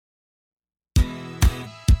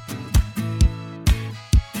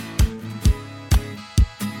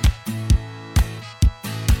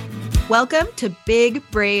Welcome to Big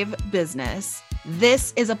Brave Business.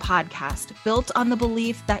 This is a podcast built on the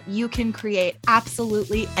belief that you can create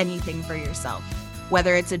absolutely anything for yourself.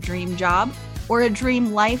 Whether it's a dream job or a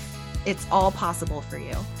dream life, it's all possible for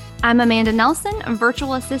you. I'm Amanda Nelson, a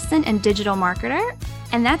virtual assistant and digital marketer,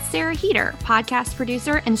 and that's Sarah Heater, podcast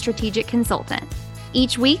producer and strategic consultant.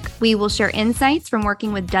 Each week, we will share insights from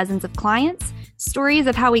working with dozens of clients, stories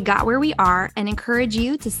of how we got where we are, and encourage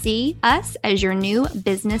you to see us as your new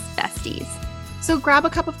business besties. So grab a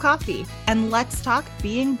cup of coffee and let's talk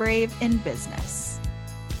being brave in business.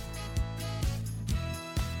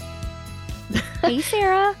 Hey,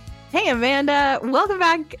 Sarah. Hey, Amanda. Welcome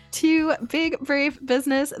back to Big Brave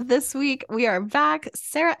Business. This week, we are back,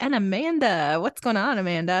 Sarah and Amanda. What's going on,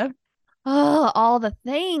 Amanda? Oh, all the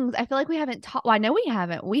things. I feel like we haven't talked. Well, I know we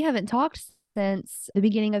haven't. We haven't talked since the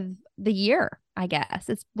beginning of the year, I guess.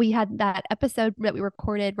 We had that episode that we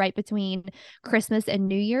recorded right between Christmas and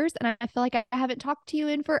New Year's, and I feel like I haven't talked to you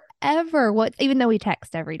in forever. Even though we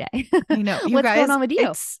text every day. I know. You What's guys, going on with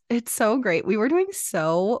you? It's so great. We were doing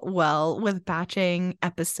so well with batching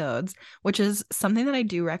episodes, which is something that I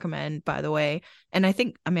do recommend, by the way. And I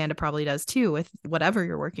think Amanda probably does too with whatever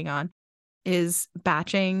you're working on, is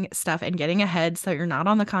batching stuff and getting ahead so you're not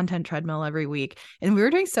on the content treadmill every week. And we were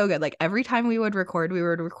doing so good. Like every time we would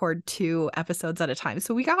record 2 episodes at a time.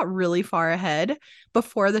 So we got really far ahead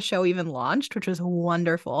before the show even launched, which was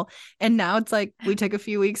wonderful. And now it's like we took a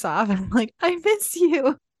few weeks off and I'm like, I miss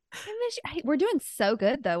you. We're doing so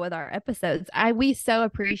good though with our episodes. We so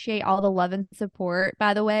appreciate all the love and support.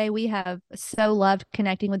 By the way, we have so loved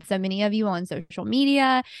connecting with so many of you on social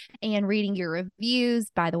media and reading your reviews.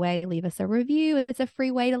 By the way, leave us a review. It's a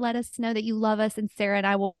free way to let us know that you love us. And Sarah and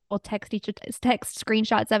I will text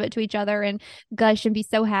screenshots of it to each other and gush and be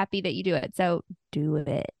so happy that you do it. So do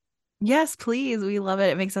it. Yes, please. We love it.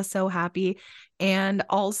 It makes us so happy. And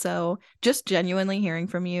also just genuinely hearing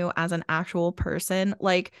from you as an actual person.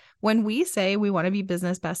 Like when we say we want to be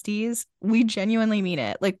business besties, we genuinely mean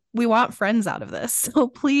it. Like we want friends out of this. So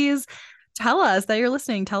please tell us that you're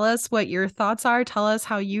listening. Tell us what your thoughts are. Tell us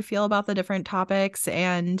how you feel about the different topics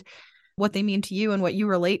and what they mean to you and what you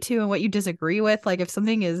relate to and what you disagree with. Like if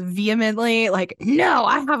something is vehemently like, no,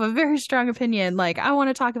 I have a very strong opinion, like I want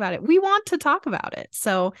to talk about it. We want to talk about it.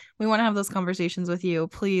 So we want to have those conversations with you.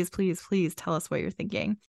 Please, please, please tell us what you're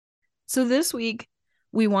thinking. So this week,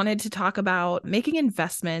 we wanted to talk about making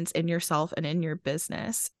investments in yourself and in your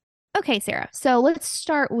business. Okay, Sarah. So let's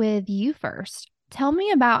start with you first. Tell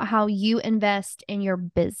me about how you invest in your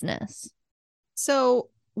business. So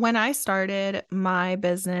when I started my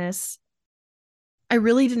business, I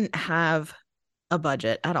really didn't have a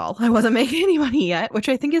budget at all. I wasn't making any money yet, which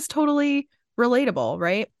I think is totally relatable,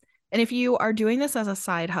 right? And if you are doing this as a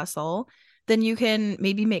side hustle, then you can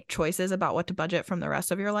maybe make choices about what to budget from the rest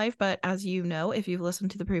of your life. But as you know, if you've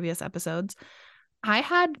listened to the previous episodes, I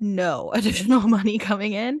had no additional money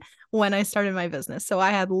coming in when I started my business. So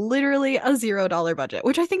I had literally a $0 budget,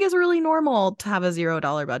 which I think is really normal to have a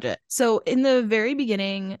 $0 budget. So from the very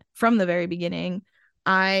beginning,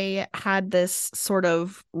 I had this sort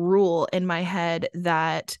of rule in my head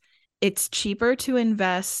that it's cheaper to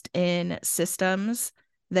invest in systems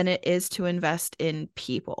than it is to invest in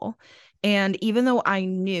people. And even though I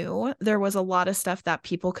knew there was a lot of stuff that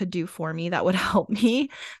people could do for me that would help me,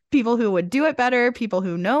 people who would do it better, people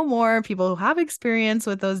who know more, people who have experience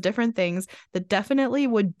with those different things that definitely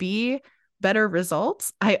would be better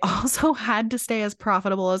results, I also had to stay as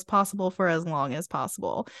profitable as possible for as long as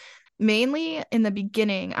possible. Mainly in the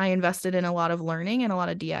beginning, I invested in a lot of learning and a lot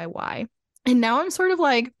of DIY. And now I'm sort of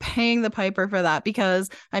like paying the piper for that because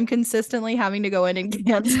I'm consistently having to go in and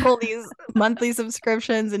cancel these monthly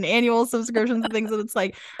subscriptions and annual subscriptions and things. And it's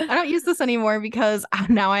like, I don't use this anymore because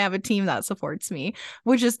now I have a team that supports me,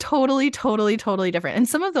 which is totally, totally, totally different. And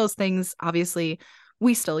some of those things, obviously,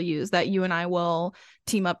 we still use that. You and I will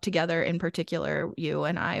team up together. In particular, you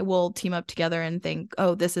and I will team up together and think,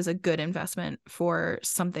 oh, this is a good investment for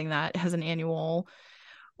something that has an annual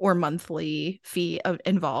or monthly fee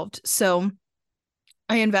involved. So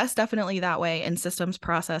I invest definitely that way in systems,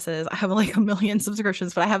 processes. I have like 1 million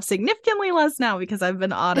subscriptions, but I have significantly less now because I've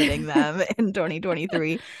been auditing them in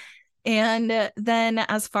 2023. And then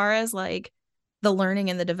as far as like the learning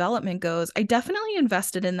and the development goes, I definitely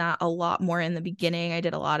invested in that a lot more in the beginning. I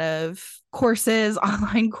did a lot of courses,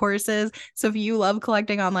 online courses. So if you love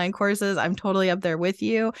collecting online courses, I'm totally up there with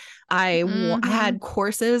you. I had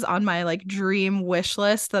courses on my like dream wish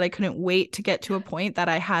list that I couldn't wait to get to a point that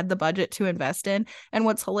I had the budget to invest in. And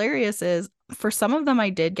what's hilarious is for some of them, I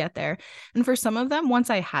did get there. And for some of them, once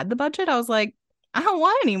I had the budget, I was like, I don't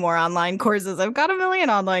want any more online courses. I've got 1 million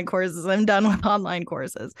online courses. I'm done with online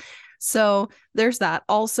courses. So there's that.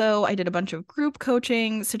 Also, I did a bunch of group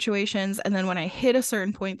coaching situations. And then when I hit a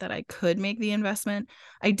certain point that I could make the investment,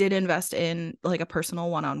 I did invest in like a personal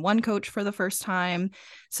one-on-one coach for the first time.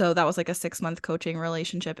 So that was like a 6-month coaching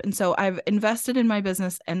relationship. And so I've invested in my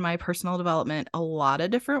business and my personal development a lot of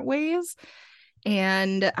different ways.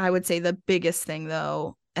 And I would say the biggest thing,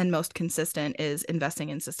 though, and most consistent, is investing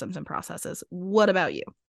in systems and processes. What about you?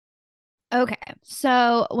 Okay.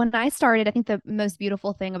 So when I started, I think the most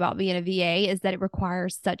beautiful thing about being a VA is that it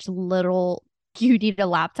requires such little. You need a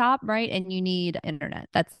laptop, right? And you need internet.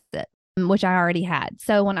 That's it, which I already had.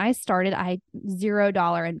 So when I started, I had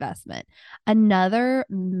 $0 investment. Another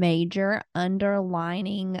major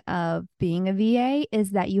underlining of being a VA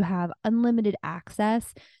is that you have unlimited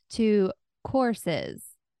access to courses,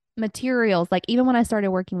 materials. Like even when I started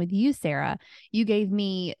working with you, Sarah, you gave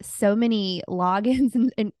me so many logins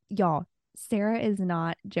and y'all, Sarah is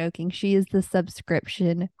not joking. She is the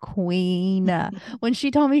subscription queen. When she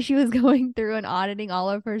told me she was going through and auditing all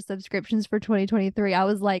of her subscriptions for 2023, I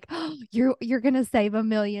was like, oh, you're gonna save $1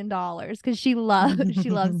 million because she loves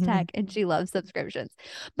tech and she loves subscriptions.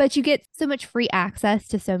 But you get so much free access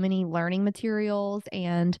to so many learning materials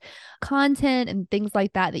and content and things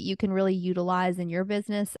like that that you can really utilize in your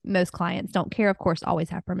business. Most clients don't care, of course, always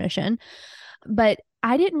have permission. But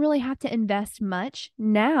I didn't really have to invest much.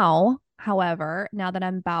 Now, however, now that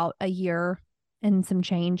I'm about a year and some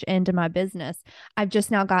change into my business, I've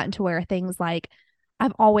just now gotten to where things like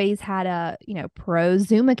I've always had a, pro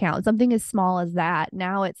Zoom account, something as small as that.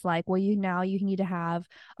 Now it's like, well, you need to have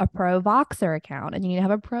a pro Voxer account and you need to have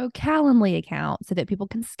a pro Calendly account so that people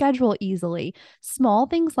can schedule easily. Small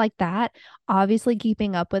things like that, obviously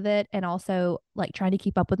keeping up with it and also like trying to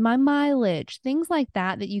keep up with my mileage, things like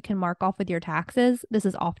that that you can mark off with your taxes. This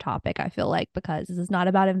is off topic, I feel like, because this is not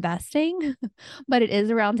about investing, but it is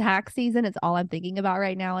around tax season. It's all I'm thinking about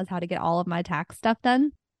right now is how to get all of my tax stuff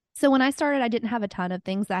done. So when I started, I didn't have a ton of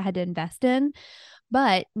things that I had to invest in.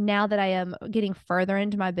 But now that I am getting further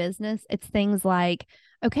into my business, it's things like,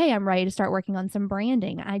 okay, I'm ready to start working on some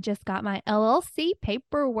branding. I just got my LLC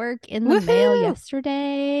paperwork in the mail Woohoo!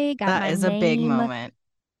 yesterday. Got That my is a big name. moment.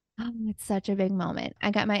 Oh, it's such a big moment.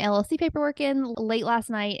 I got my LLC paperwork in late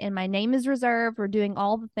last night and my name is reserved. We're doing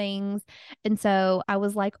all the things. And so I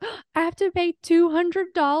was like, oh, I have to pay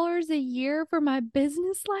 $200 a year for my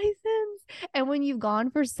business license. And when you've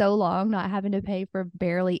gone for so long, not having to pay for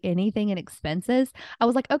barely anything in expenses, I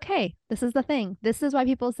was like, okay, this is the thing. This is why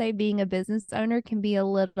people say being a business owner can be a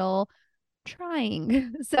little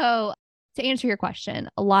trying. So to answer your question,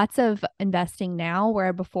 lots of investing now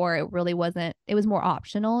where before it really wasn't, it was more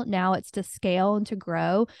optional. Now it's to scale and to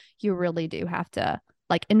grow. You really do have to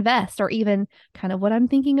like invest, or even kind of what I'm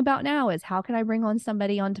thinking about now is how can I bring on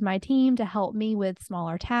somebody onto my team to help me with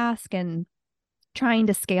smaller tasks and trying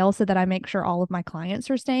to scale so that I make sure all of my clients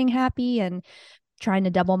are staying happy and trying to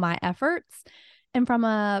double my efforts. And from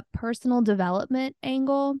a personal development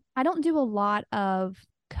angle, I don't do a lot of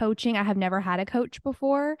coaching. I have never had a coach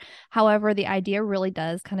before. However, the idea really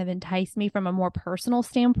does kind of entice me from a more personal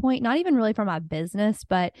standpoint, not even really from my business,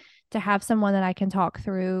 but to have someone that I can talk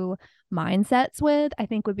through mindsets with, I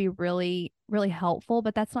think would be really, really helpful.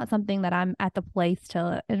 But that's not something that I'm at the place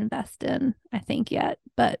to invest in, I think, yet.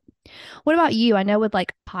 But what about you? I know with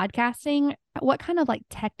like podcasting, what kind of like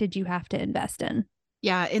tech did you have to invest in?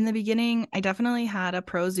 Yeah, in the beginning, I definitely had a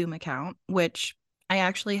pro Zoom account, which I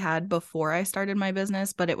actually had before I started my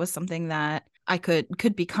business, but it was something that I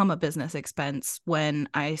could become a business expense when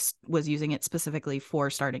I was using it specifically for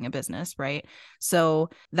starting a business, right? So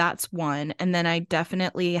that's one. And then I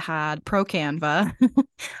definitely had Pro Canva.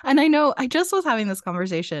 And I know I just was having this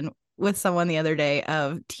conversation with someone the other day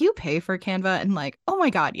of, do you pay for Canva? And like, oh my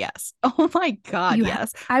God, yes. Oh my God,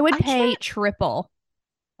 yes. I would I pay can't. triple.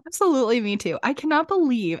 Absolutely, me too. I cannot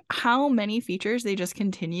believe how many features they just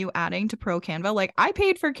continue adding to Pro Canva. Like, I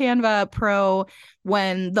paid for Canva Pro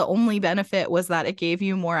when the only benefit was that it gave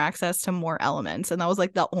you more access to more elements. And that was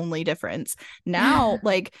like the only difference. Now,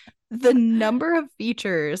 like, the number of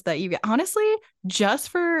features that you get, honestly, just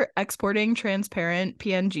for exporting transparent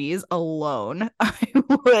PNGs alone, I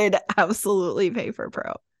would absolutely pay for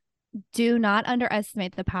Pro. Do not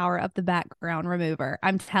underestimate the power of the background remover.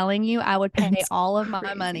 I'm telling you, I would pay It's all of my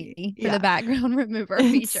crazy. money for Yeah. the background remover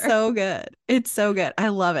It's feature. so good. It's so good. I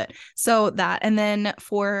love it. So that, and then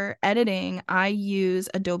for editing, I use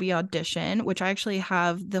Adobe Audition, which I actually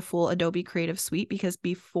have the full Adobe Creative Suite because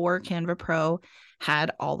before Canva Pro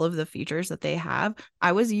had all of the features that they have,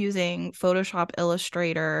 I was using Photoshop,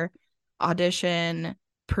 Illustrator, Audition,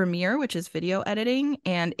 Premiere, which is video editing,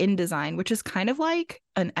 and InDesign, which is kind of like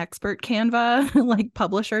an expert Canva, like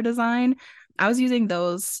publisher design. I was using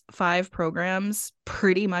those 5 programs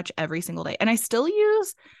pretty much every single day. And I still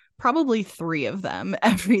use probably 3 of them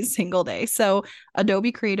every single day. So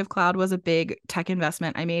Adobe Creative Cloud was a big tech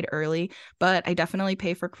investment I made early, but I definitely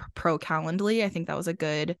pay for Pro Calendly. I think that was a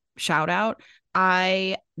good shout out.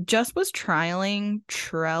 I just was trialing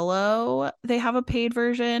Trello. They have a paid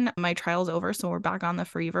version. My trial's over, so we're back on the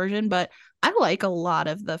free version, but I like a lot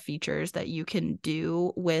of the features that you can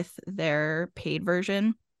do with their paid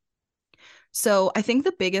version. So I think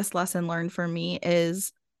the biggest lesson learned for me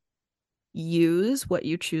is use what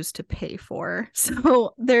you choose to pay for.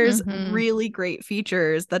 So there's really great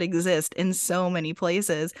features that exist in so many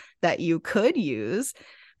places that you could use,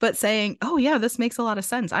 but saying, oh yeah, this makes a lot of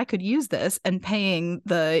sense, I could use this, and paying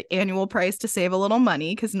the annual price to save a little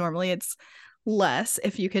money, because normally it's less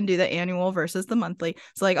if you can do the annual versus the monthly.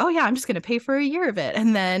 So like, oh yeah, I'm just going to pay for a year of it,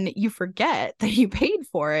 and then you forget that you paid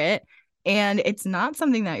for it, and it's not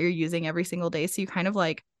something that you're using every single day, so you kind of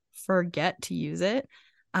like forget to use it.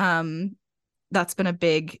 That's been a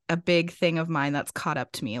big thing of mine that's caught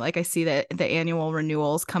up to me. Like I see that the annual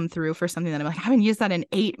renewals come through for something that I'm like, I haven't used that in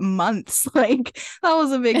 8 months. Like that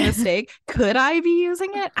was a big mistake. Could I be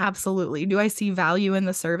using it? Absolutely. Do I see value in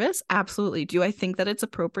the service? Absolutely. Do I think that it's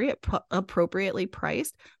appropriately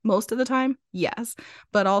priced? Most of the time, yes.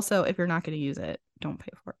 But also, if you're not going to use it, don't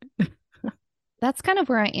pay for it. That's kind of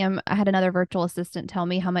where I am. I had another virtual assistant tell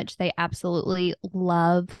me how much they absolutely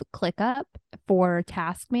love ClickUp for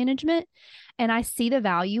task management. And I see the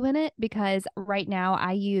value in it because right now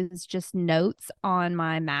I use just notes on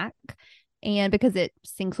my Mac. And because it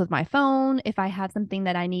syncs with my phone, if I have something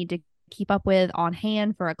that I need to keep up with on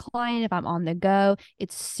hand for a client, if I'm on the go,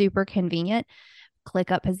 it's super convenient.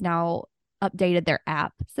 ClickUp has now updated their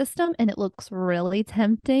app system and it looks really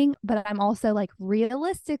tempting, but I'm also like,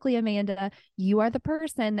 realistically, Amanda, you are the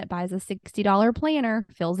person that buys a $60 planner,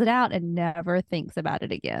 fills it out, and never thinks about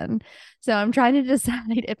it again. So I'm trying to decide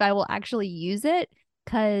if I will actually use it,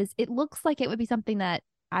 because it looks like it would be something that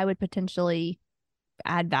I would potentially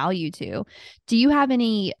add value to. Do you have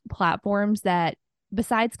any platforms that,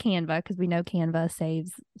 besides Canva, because we know Canva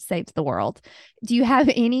saves the world, do you have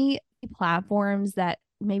any platforms that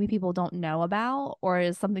maybe people don't know about, or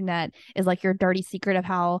is something that is like your dirty secret of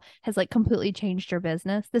how has like completely changed your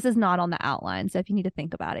business? This is not on the outline, so if you need to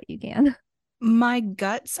think about it, you can. My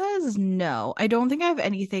gut says no. I don't think I have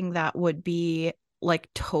anything that would be like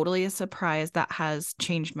totally a surprise that has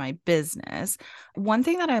changed my business. One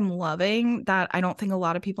thing that I'm loving that I don't think a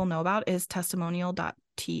lot of people know about is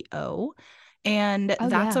testimonial.to. And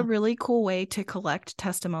that's a really cool way to collect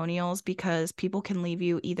testimonials, because people can leave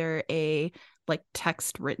you either a like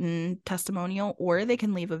text written testimonial, or they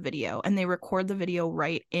can leave a video, and they record the video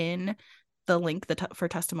right in the link for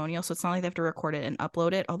testimonial. So it's not like they have to record it and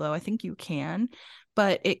upload it, although I think you can,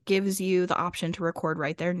 but it gives you the option to record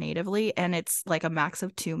right there natively, and it's like a max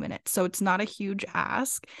of 2 minutes. So it's not a huge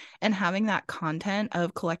ask, and having that content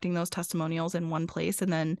of collecting those testimonials in one place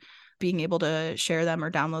and then being able to share them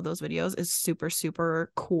or download those videos is super,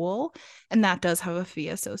 super cool. And that does have a fee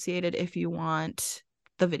associated if you want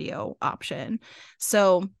the video option.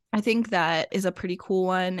 So I think that is a pretty cool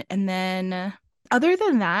one. And then other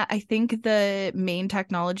than that, I think the main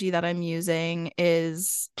technology that I'm using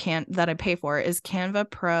that I pay for is Canva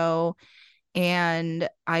Pro, and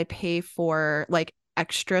I pay for like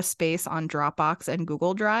extra space on Dropbox and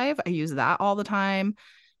Google Drive. I use that all the time.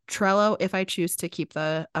 Trello if I choose to keep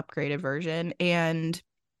the upgraded version, and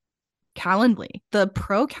Calendly. The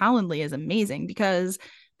Pro Calendly is amazing because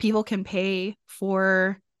people can pay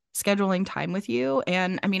for scheduling time with you.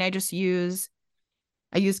 And I mean, I use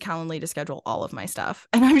Calendly to schedule all of my stuff.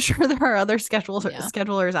 And I'm sure there are other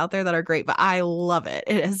schedulers out there that are great, but I love it.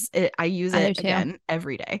 I use it again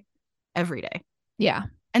every day. Yeah.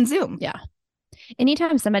 And Zoom. Yeah.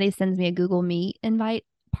 Anytime somebody sends me a Google Meet invite,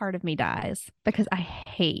 part of me dies because I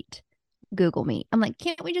hate Google Meet. I'm like,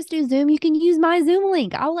 can't we just do Zoom? You can use my Zoom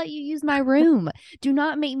link. I'll let you use my room. Do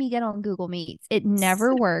not make me get on Google Meets. It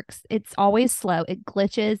never works. It's always slow. It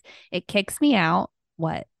glitches. It kicks me out.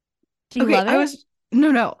 What? Do you love it?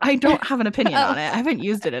 No, I don't have an opinion on it. I haven't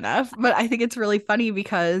used it enough, but I think it's really funny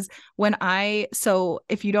because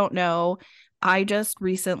if you don't know, I just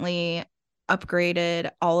recently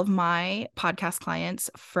upgraded all of my podcast clients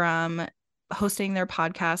from hosting their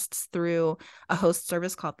podcasts through a host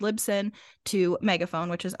service called Libsyn to Megaphone,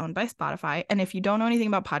 which is owned by Spotify. And if you don't know anything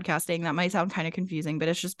about podcasting, that might sound kind of confusing, but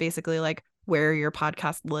it's just basically like where your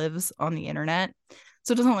podcast lives on the internet.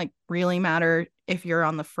 So it doesn't like really matter if you're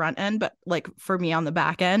on the front end, but like for me on the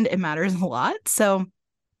back end, it matters a lot. So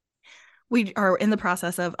we are in the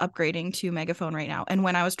process of upgrading to Megaphone right now. And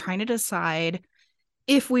when I was trying to decide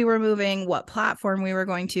if we were moving, what platform we were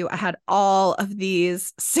going to. I had all of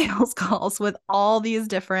these sales calls with all these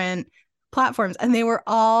different platforms, and they were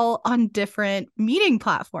all on different meeting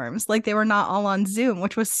platforms. Like they were not all on Zoom,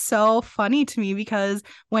 which was so funny to me because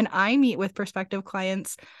when I meet with prospective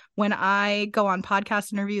clients, when I go on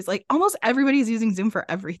podcast interviews, like almost everybody's using Zoom for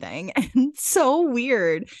everything. And so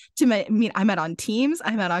weird to meet. I met on Teams,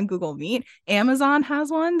 I met on Google Meet. Amazon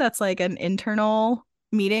has one that's like an internal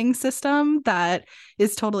meeting system that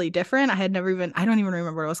is totally different. I don't even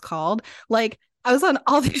remember what it was called. Like I was on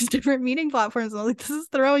all these different meeting platforms and I was like, this is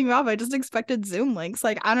throwing me off. I just expected Zoom links.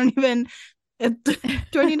 Like I don't even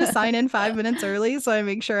do I need to sign in 5 minutes early so I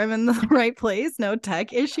make sure I'm in the right place? No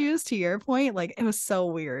tech issues, to your point. Like it was so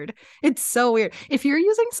weird. It's so weird. If you're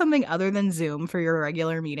using something other than Zoom for your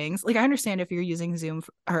regular meetings, like I understand if you're using Zoom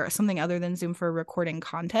or something other than Zoom for recording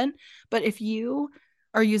content, but if you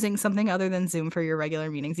are using something other than Zoom for your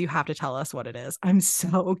regular meetings, you have to tell us what it is. I'm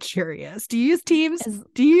so curious. Do you use Teams?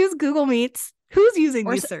 Do you use Google Meets? Who's using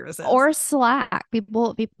these services? Or Slack?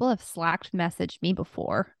 People have Slacked messaged me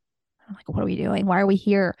before. I'm like, what are we doing? Why are we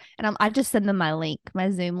here? And I just send them my link,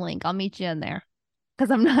 my Zoom link. I'll meet you in there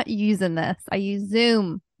because I'm not using this. I use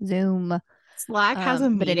Zoom. Slack has a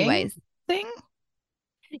meeting thing.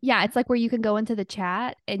 Yeah, it's like where you can go into the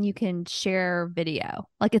chat and you can share video.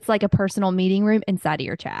 Like it's like a personal meeting room inside of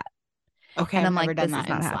your chat. Okay, and I've never done that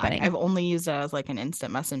in Slack. I've only used it as like an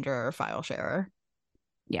instant messenger or file sharer.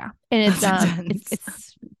 Yeah, and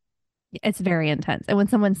it's very intense. And when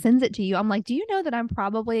someone sends it to you, I'm like, do you know that I'm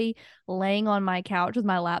probably laying on my couch with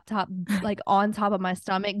my laptop like on top of my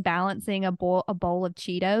stomach, balancing a bowl of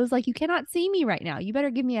Cheetos? Like you cannot see me right now. You better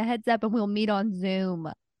give me a heads up and we'll meet on Zoom.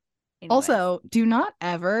 Anyways. Also, do not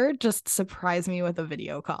ever just surprise me with a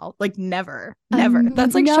video call. Like never.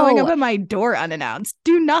 That's like showing up at my door unannounced.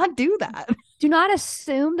 Do not do that. Do not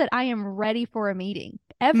assume that I am ready for a meeting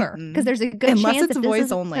ever, because there's a good chance it's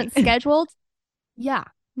voice only scheduled. Yeah,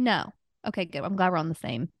 no. Okay, good. I'm glad we're on the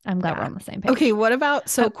same. We're on the same page. Okay, what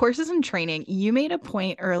about courses and training? You made a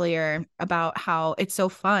point earlier about how it's so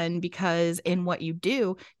fun because in what you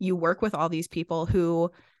do, you work with all these people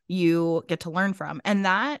who you get to learn from. And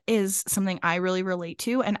that is something I really relate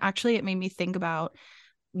to. And actually, it made me think about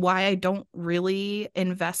why I don't really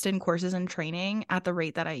invest in courses and training at the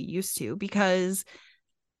rate that I used to, because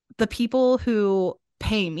the people who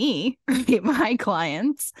pay me, my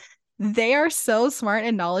clients, they are so smart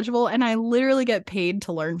and knowledgeable, and I literally get paid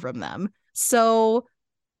to learn from them. So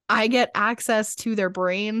I get access to their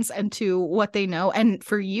brains and to what they know. And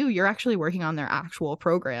for you, you're actually working on their actual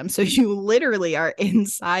program. So you literally are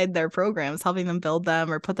inside their programs, helping them build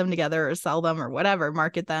them or put them together or sell them or whatever,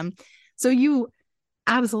 market them. So you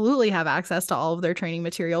absolutely have access to all of their training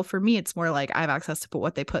material. For me, it's more like I have access to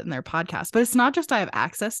what they put in their podcast. But it's not just I have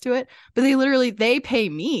access to it, but they pay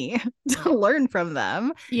me to learn from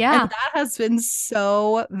them. Yeah. And that has been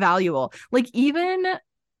so valuable. Like even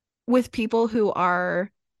with people who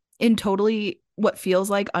are in totally what feels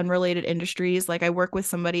like unrelated industries. Like I work with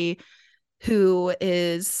somebody who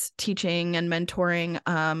is teaching and mentoring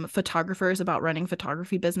photographers about running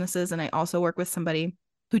photography businesses. And I also work with somebody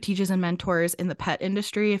who teaches and mentors in the pet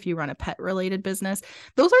industry if you run a pet related business.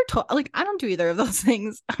 Those are like, I don't do either of those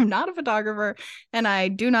things. I'm not a photographer and I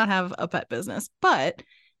do not have a pet business, but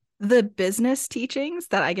the business teachings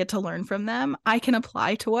that I get to learn from them, I can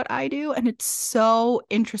apply to what I do. And it's so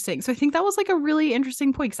interesting. So I think that was like a really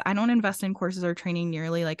interesting point, because I don't invest in courses or training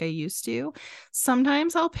nearly like I used to.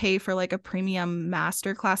 Sometimes I'll pay for like a premium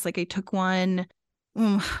masterclass. Like I took one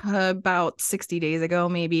about 60 days ago,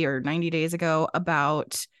 maybe, or 90 days ago,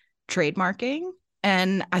 about trademarking.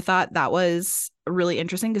 And I thought that was really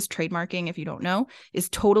interesting because trademarking, if you don't know, is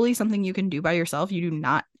totally something you can do by yourself. You do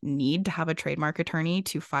not need to have a trademark attorney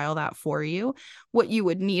to file that for you. What you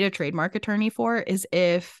would need a trademark attorney for is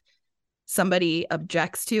if somebody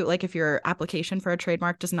objects to, like if your application for a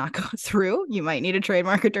trademark does not go through, you might need a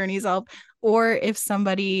trademark attorney's help. Or if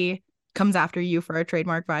somebody comes after you for a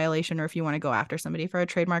trademark violation, or if you want to go after somebody for a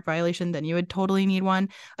trademark violation, then you would totally need one.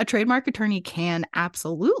 A trademark attorney can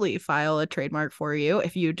absolutely file a trademark for you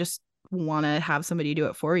if you just want to have somebody do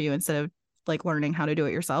it for you instead of like learning how to do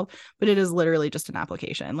it yourself. But it is literally just an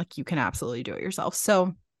application. Like you can absolutely do it yourself.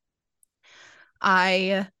 So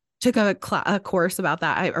I took a course about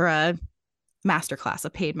that, or a masterclass, a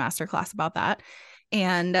paid masterclass about that.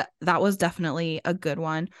 And that was definitely a good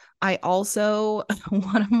one. I also,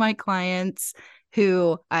 one of my clients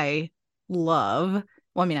who I love,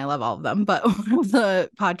 well, I mean, I love all of them, but one of the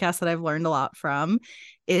podcasts that I've learned a lot from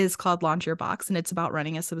is called Launch Your Box. And it's about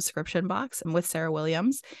running a subscription box, and with Sarah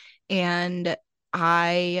Williams. And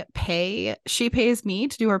she pays me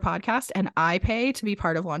to do her podcast and I pay to be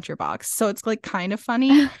part of Launch Your Box. So it's like kind of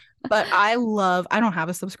funny, but I don't have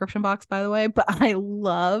a subscription box, by the way, but I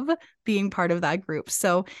love being part of that group.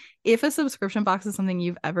 So if a subscription box is something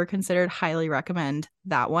you've ever considered, highly recommend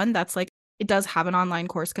that one. That's like, it does have an online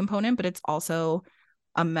course component, but it's also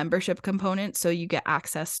a membership component. So you get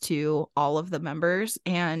access to all of the members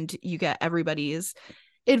and you get everybody's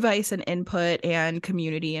advice and input and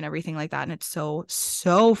community and everything like that. And it's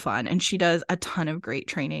so fun. And she does a ton of great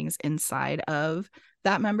trainings inside of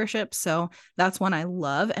that membership. So that's one I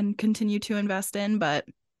love and continue to invest in. But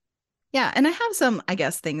yeah, and I have some, I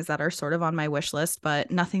guess, things that are sort of on my wish list,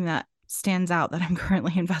 but nothing that stands out that I'm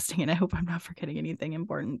currently investing in. I hope I'm not forgetting anything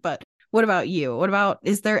important. But what about you? Are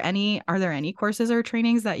there any courses or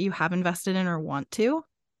trainings that you have invested in or want to?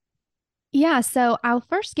 Yeah, so I'll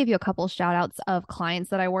first give you a couple shout outs of clients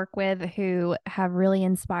that I work with who have really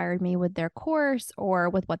inspired me with their course or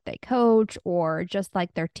with what they coach or just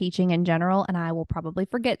like their teaching in general. And I will probably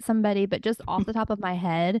forget somebody, but just off the top of my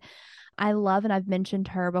head, I love, and I've mentioned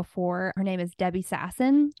her before. Her name is Debbie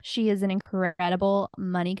Sasson. She is an incredible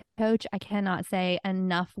money coach. I cannot say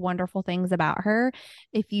enough wonderful things about her.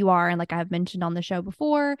 If you are, and like I've mentioned on the show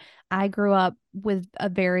before, I grew up with a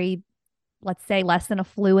very, let's say, less than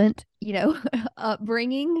affluent,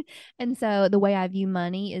 upbringing. And so the way I view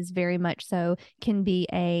money is very much so can be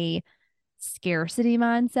a scarcity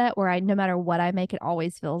mindset where no matter what I make, it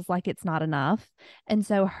always feels like it's not enough. And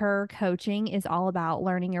so her coaching is all about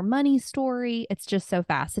learning your money story. It's just so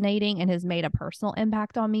fascinating and has made a personal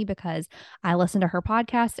impact on me because I listen to her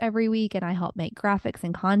podcast every week and I help make graphics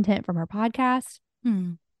and content from her podcast.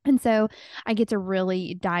 And so I get to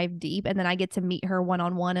really dive deep, and then I get to meet her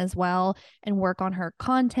one-on-one as well and work on her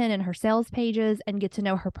content and her sales pages and get to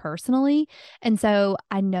know her personally. And so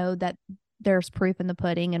I know that there's proof in the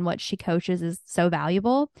pudding, and what she coaches is so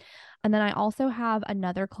valuable. And then I also have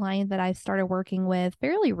another client that I started working with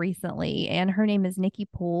fairly recently, and her name is Nikki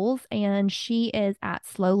Pools, and she is at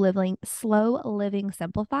Slow Living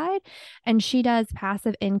Simplified, and she does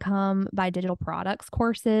passive income by digital products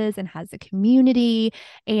courses and has a community,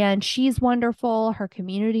 and she's wonderful. Her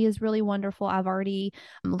community is really wonderful. I've already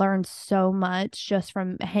learned so much just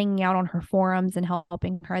from hanging out on her forums and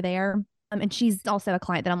helping her there. And she's also a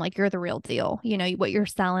client that I'm like, you're the real deal. What you're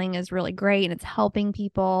selling is really great and it's helping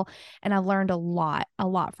people. And I've learned a lot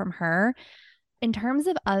from her. In terms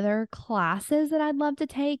of other classes that I'd love to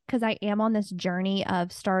take, because I am on this journey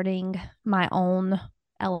of starting my own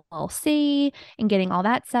LLC and getting all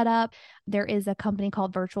that set up. There is a company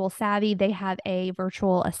called Virtual Savvy. They have a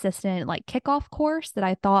virtual assistant like kickoff course that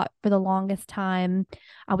I thought for the longest time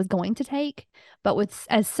I was going to take. But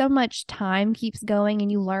as so much time keeps going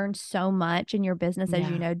and you learn so much in your business, as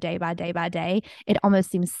you know, day by day by day, it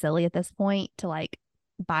almost seems silly at this point to like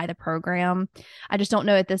buy the program. I just don't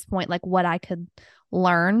know at this point like what I could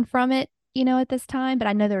learn from it at this time, but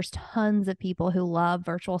I know there's tons of people who love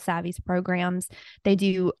Virtual Savvy's programs. They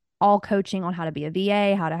do all coaching on how to be a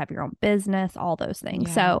VA, how to have your own business, all those things.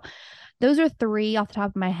 Yeah. So those are three off the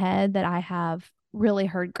top of my head that I have really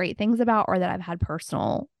heard great things about or that I've had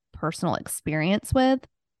personal experience with.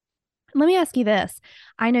 Let me ask you this.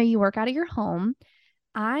 I know you work out of your home.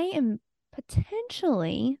 I am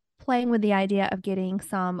potentially playing with the idea of getting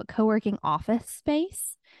some co-working office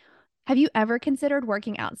space. Have you ever considered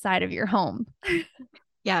working outside of your home?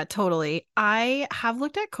 Yeah, totally. I have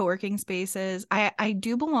looked at co-working spaces. I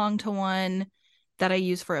do belong to one that I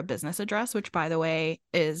use for a business address, which, by the way,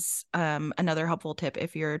 is another helpful tip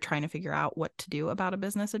if you're trying to figure out what to do about a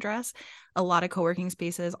business address. A lot of co-working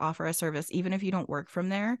spaces offer a service, even if you don't work from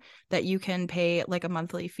there, that you can pay like a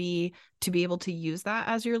monthly fee to be able to use that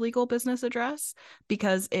as your legal business address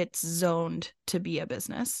because it's zoned to be a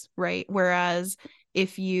business, right? Whereas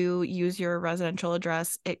if you use your residential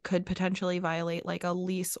address, it could potentially violate like a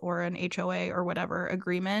lease or an HOA or whatever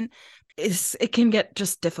agreement. It can get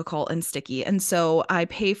just difficult and sticky. And so I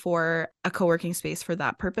pay for a co-working space for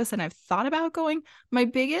that purpose. And I've thought about going. My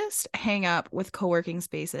biggest hang up with co-working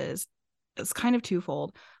spaces is kind of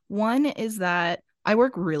twofold. One is that I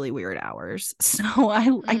work really weird hours. So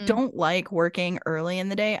I don't like working early in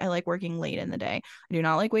the day. I like working late in the day. I do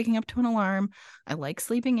not like waking up to an alarm. I like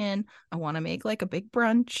sleeping in. I want to make like a big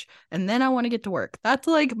brunch and then I want to get to work. That's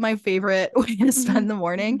like my favorite way to spend the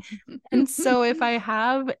morning. And so if I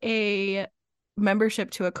have a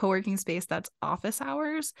membership to a co-working space that's office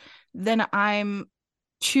hours, then I'm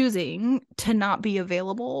choosing to not be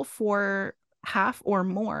available for half or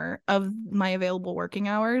more of my available working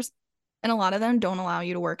hours. And a lot of them don't allow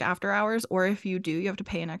you to work after hours, or if you do, you have to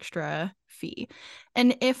pay an extra fee.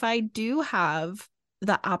 And if I do have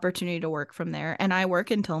the opportunity to work from there and I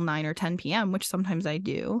work until 9 or 10 p.m., which sometimes I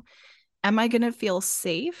do, am I going to feel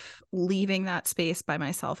safe leaving that space by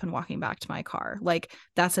myself and walking back to my car? Like,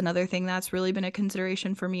 that's another thing that's really been a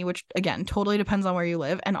consideration for me, which again, totally depends on where you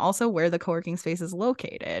live and also where the co-working space is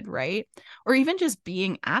located, right? Or even just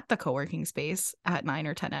being at the co-working space at 9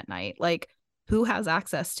 or 10 at night. Like, who has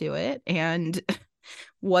access to it? And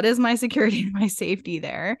what is my security and my safety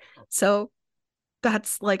there? So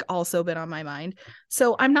that's like also been on my mind.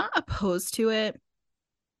 So I'm not opposed to it.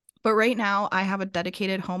 But right now, I have a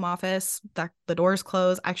dedicated home office that the doors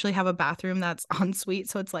close. I actually have a bathroom that's en suite.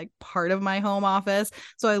 So it's like part of my home office.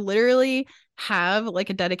 So I literally have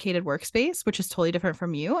like a dedicated workspace, which is totally different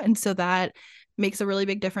from you. And so that makes a really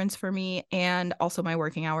big difference for me. And also, my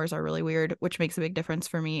working hours are really weird, which makes a big difference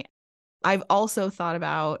for me. I've also thought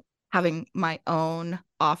about having my own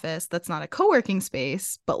office that's not a co working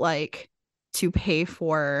space, but like to pay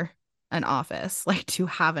for an office, like to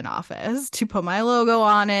have an office, to put my logo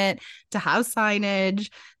on it, to have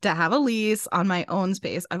signage, to have a lease on my own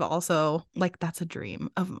space. I've also like, that's a dream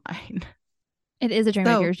of mine. It is a dream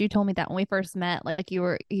of So, yours. You told me that when we first met, like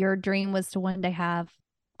your dream was to one day have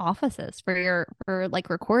offices for like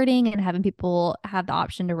recording and having people have the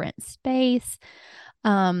option to rent space.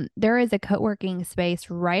 There is a co-working space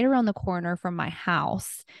right around the corner from my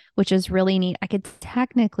house, which is really neat. I could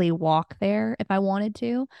technically walk there if I wanted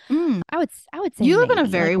to. mm, I would say you live in a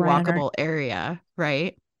maybe very like right under. walkable area,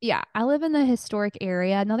 right? Yeah, I live in the historic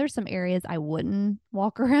area. Now there's some areas I wouldn't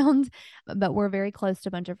walk around, but we're very close to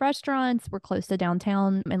a bunch of restaurants. We're close to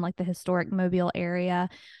downtown in like the historic Mobile area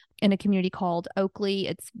in a community called Oakley.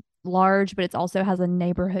 It's large, but it also has a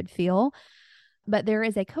neighborhood feel. But there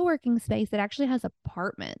is a co-working space that actually has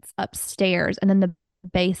apartments upstairs, and then the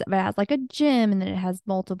base of it has like a gym, and then it has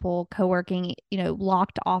multiple co-working,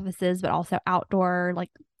 locked offices, but also outdoor, like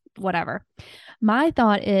whatever. My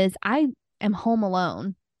thought is I am home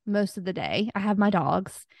alone most of the day. I have my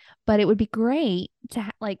dogs, but it would be great to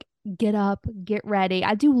like get up, get ready.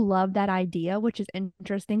 I do love that idea, which is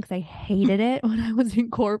interesting because I hated it when I was in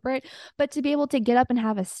corporate, but to be able to get up and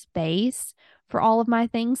have a space for all of my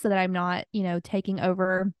things so that I'm not, taking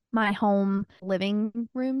over my home living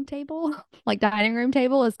room table, like dining room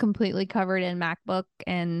table is completely covered in MacBook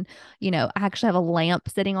and, I actually have a lamp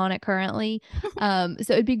sitting on it currently. So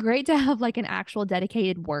it'd be great to have like an actual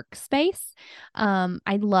dedicated workspace.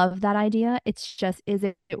 I love that idea. It's just, is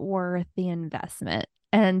it worth the investment?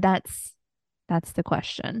 And that's the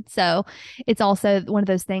question. So it's also one of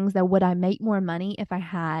those things that would I make more money if I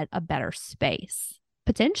had a better space?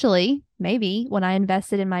 Potentially, maybe when I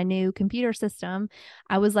invested in my new computer system,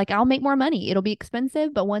 I was like, I'll make more money. It'll be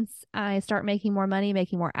expensive, but once I start making more money,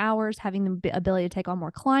 making more hours, having the ability to take on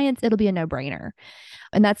more clients, it'll be a no-brainer.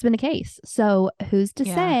 And that's been the case. So who's to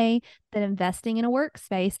Yeah. say that investing in a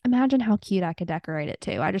workspace, imagine how cute I could decorate it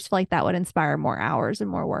too. I just feel like that would inspire more hours and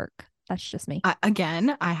more work. That's just me.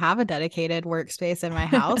 Again, I have a dedicated workspace in my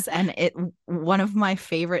house, and one of my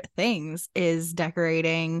favorite things is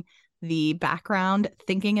decorating the background,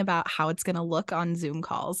 thinking about how it's going to look on Zoom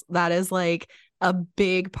calls. That is like a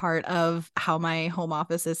big part of how my home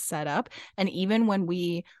office is set up. And even when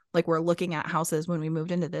we're looking at houses when we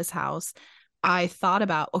moved into this house, I thought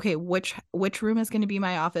about, okay, which room is going to be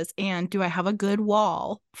my office, and do I have a good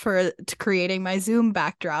wall for creating my Zoom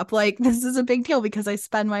backdrop? Like, this is a big deal because I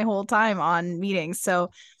spend my whole time on meetings. So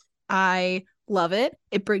I love it.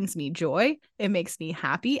 It brings me joy. It makes me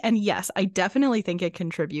happy. And yes, I definitely think it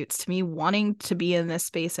contributes to me wanting to be in this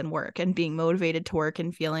space and work and being motivated to work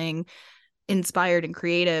and feeling inspired and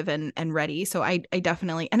creative and ready. So I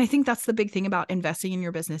definitely, and I think that's the big thing about investing in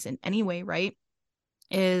your business in any way, right?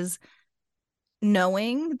 Is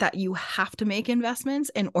knowing that you have to make investments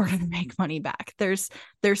in order to make money back. There's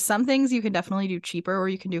some things you can definitely do cheaper or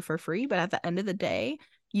you can do for free, but at the end of the day,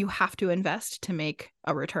 you have to invest to make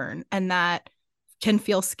a return. And that can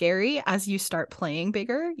feel scary as you start playing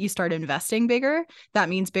bigger, you start investing bigger. That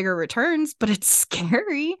means bigger returns, but it's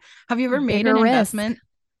scary. Have you ever made Bigger an risk. investment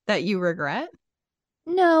that you regret?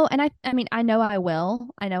 No, and I mean, I know I will.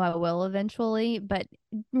 I know I will eventually, but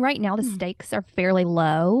right now the Hmm. stakes are fairly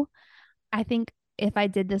low. I think if I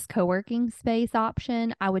did this co-working space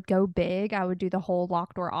option, I would go big. I would do the whole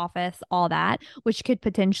locked door office, all that, which could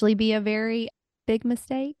potentially be a very big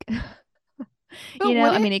mistake. But would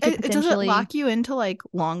I mean, it could does it potentially. lock you into like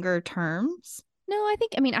longer terms? No,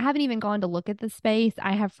 I mean, I haven't even gone to look at the space.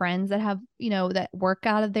 I have friends that have, that work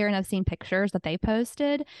out of there and I've seen pictures that they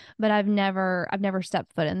posted, but I've never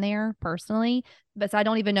stepped foot in there personally. But so I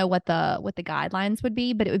don't even know what the guidelines would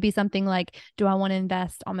be, but it would be something like, do I want to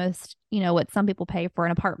invest almost, what some people pay for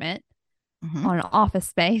an apartment Mm-hmm. on an office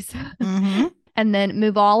space? Mm-hmm. and then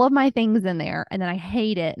move all of my things in there. And then I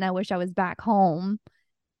hate it. And I wish I was back home.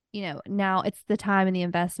 Now it's the time and the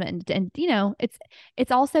investment. And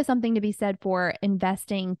it's also something to be said for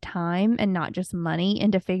investing time and not just money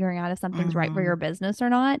into figuring out if something's right for your business or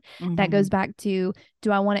not. That goes back to,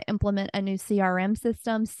 do I want to implement a new CRM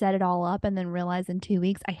system, set it all up, and then realize in 2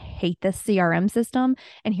 weeks, I hate this CRM system.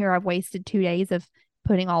 And here I've wasted 2 days of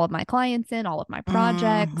putting all of my clients in, all of my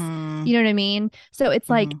projects. You know what I mean? So it's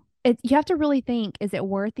like, you have to really think, is it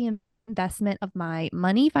worth the investment of my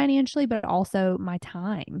money financially, but also my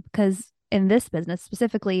time? Because in this business,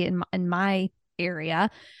 specifically in my area,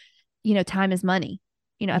 time is money.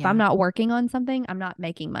 If I'm not working on something, I'm not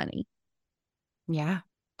making money. Yeah.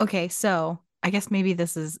 Okay. So I guess maybe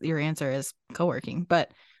your answer is co-working,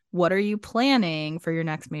 but what are you planning for your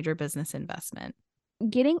next major business investment?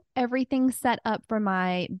 Getting everything set up for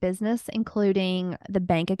my business, including the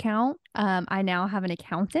bank account. I now have an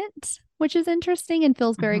accountant, which is interesting and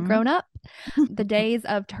feels very grown up. The days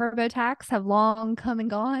of TurboTax have long come and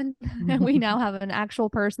gone. And we now have an actual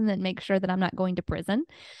person that makes sure that I'm not going to prison.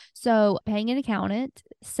 So paying an accountant,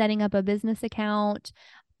 setting up a business account,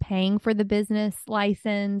 paying for the business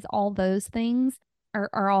license, all those things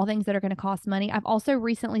are all things that are going to cost money. I've also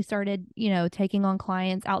recently started, taking on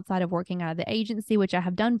clients outside of working out of the agency, which I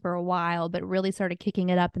have done for a while, but really started kicking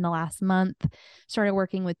it up in the last month. Started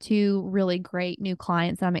working with 2 really great new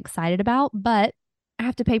clients that I'm excited about, but I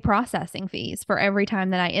have to pay processing fees for every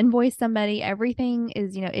time that I invoice somebody. Everything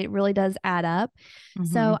is, it really does add up.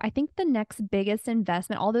 So I think the next biggest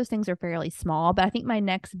investment, all those things are fairly small, but I think my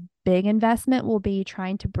next big investment will be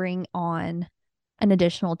trying to bring on an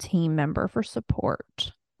additional team member for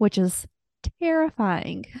support, which is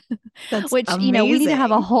terrifying. That's which, amazing. We need to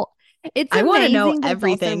have a whole, it's I want to know amazing, but it's also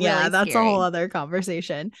everything. Yeah, really that's scary. a whole other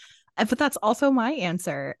conversation. But that's also my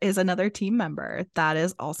answer, is another team member. That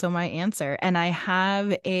is also my answer. And I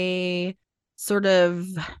have a sort of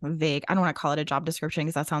vague, I don't want to call it a job description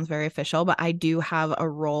because that sounds very official, but I do have a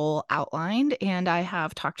role outlined, and I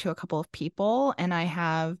have talked to a couple of people, and I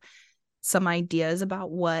have some ideas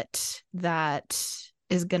about what that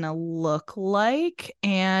is going to look like.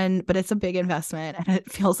 But it's a big investment, and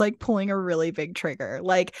it feels like pulling a really big trigger.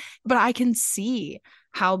 But I can see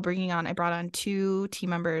how I brought on 2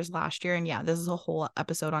 team members last year. And yeah, this is a whole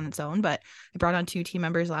episode on its own, but I brought on 2 team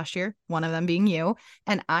members last year, one of them being you.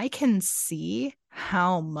 And I can see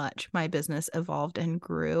how much my business evolved and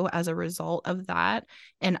grew as a result of that.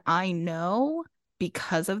 And I know,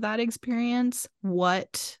 because of that experience,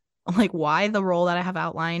 why the role that I have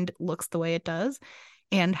outlined looks the way it does,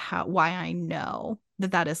 and why I know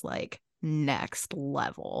that is next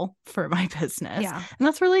level for my business. Yeah. And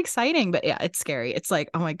that's really exciting. But yeah, it's scary. It's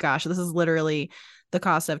like, oh my gosh, this is literally the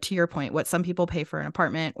cost of, to your point, what some people pay for an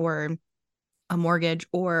apartment or a mortgage,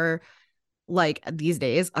 or these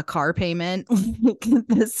days, a car payment.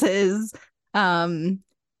 This is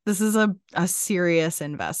a serious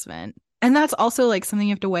investment. And that's also something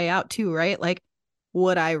you have to weigh out too, right?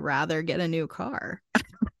 Would I rather get a new car?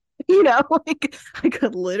 I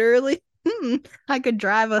could literally, I could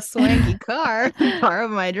drive a swanky car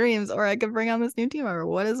of my dreams, or I could bring on this new team member.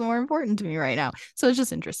 What is more important to me right now? So it's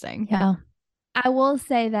just interesting. Yeah. I will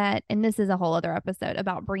say that, and this is a whole other episode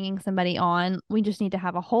about bringing somebody on. We just need to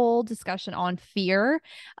have a whole discussion on fear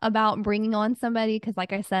about bringing on somebody. Because,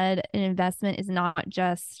 like I said, an investment is not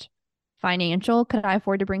just financial. Could I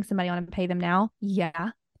afford to bring somebody on and pay them now?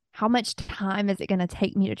 Yeah. How much time is it going to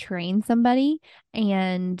take me to train somebody?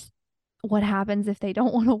 And what happens if they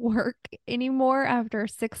don't want to work anymore after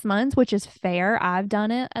 6 months, which is fair. I've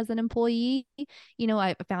done it as an employee.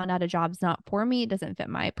 I found out a job's not for me. It doesn't fit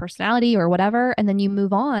my personality or whatever. And then you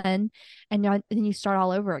move on, and then you start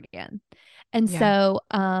all over again. And so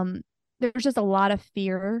there's just a lot of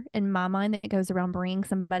fear in my mind that goes around bringing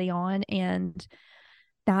somebody on. And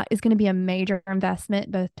that is going to be a major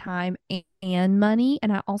investment, both time and money.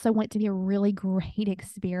 And I also want it to be a really great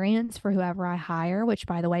experience for whoever I hire, which,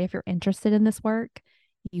 by the way, if you're interested in this work,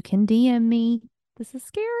 you can DM me. This is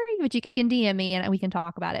scary, but you can DM me and we can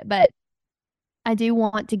talk about it. But I do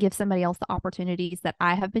want to give somebody else the opportunities that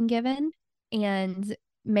I have been given and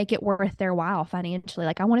make it worth their while financially.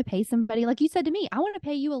 I want to pay somebody, like you said to me, I want to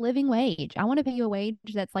pay you a living wage. I want to pay you a wage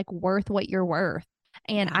that's worth what you're worth.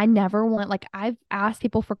 And I never want, I've asked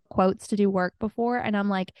people for quotes to do work before, and I'm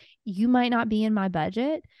like, you might not be in my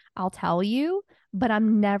budget, I'll tell you, but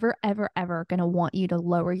I'm never, ever, ever going to want you to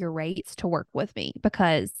lower your rates to work with me,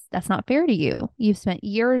 because that's not fair to you. You've spent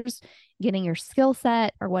years getting your skill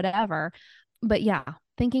set or whatever. But yeah,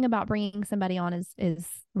 thinking about bringing somebody on is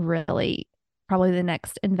really probably the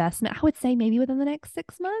next investment. I would say maybe within the next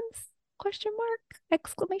 6 months, question mark,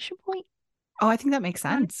 exclamation point. Oh, I think that makes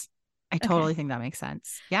sense. I totally think that makes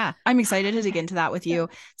sense. Yeah. I'm excited to dig into that with you.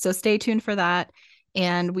 So stay tuned for that.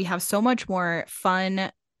 And we have so much more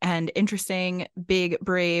fun and interesting, big,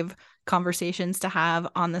 brave conversations to have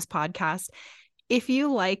on this podcast. If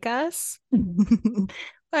you like us,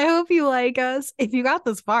 I hope you like us. If you got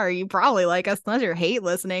this far, you probably like us, unless you hate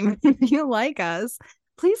listening. If you like us,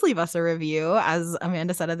 please leave us a review. As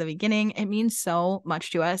Amanda said at the beginning, it means so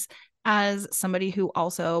much to us. As somebody who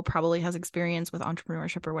also probably has experience with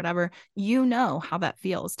entrepreneurship or whatever, you know how that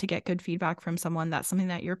feels to get good feedback from someone. That's something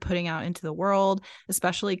that you're putting out into the world,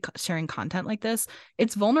 especially sharing content like this.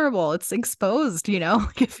 It's vulnerable, it's exposed, you know,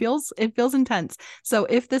 it feels intense. So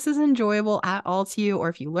if this is enjoyable at all to you, or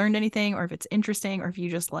if you learned anything, or if it's interesting, or if you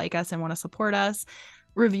just like us and want to support us,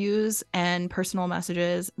 reviews and personal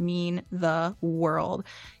messages mean the world.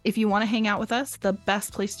 If you want to hang out with us, the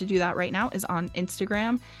best place to do that right now is on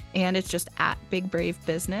Instagram, and it's just at Big Brave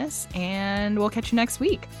Business. And we'll catch you next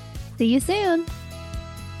week. See you soon.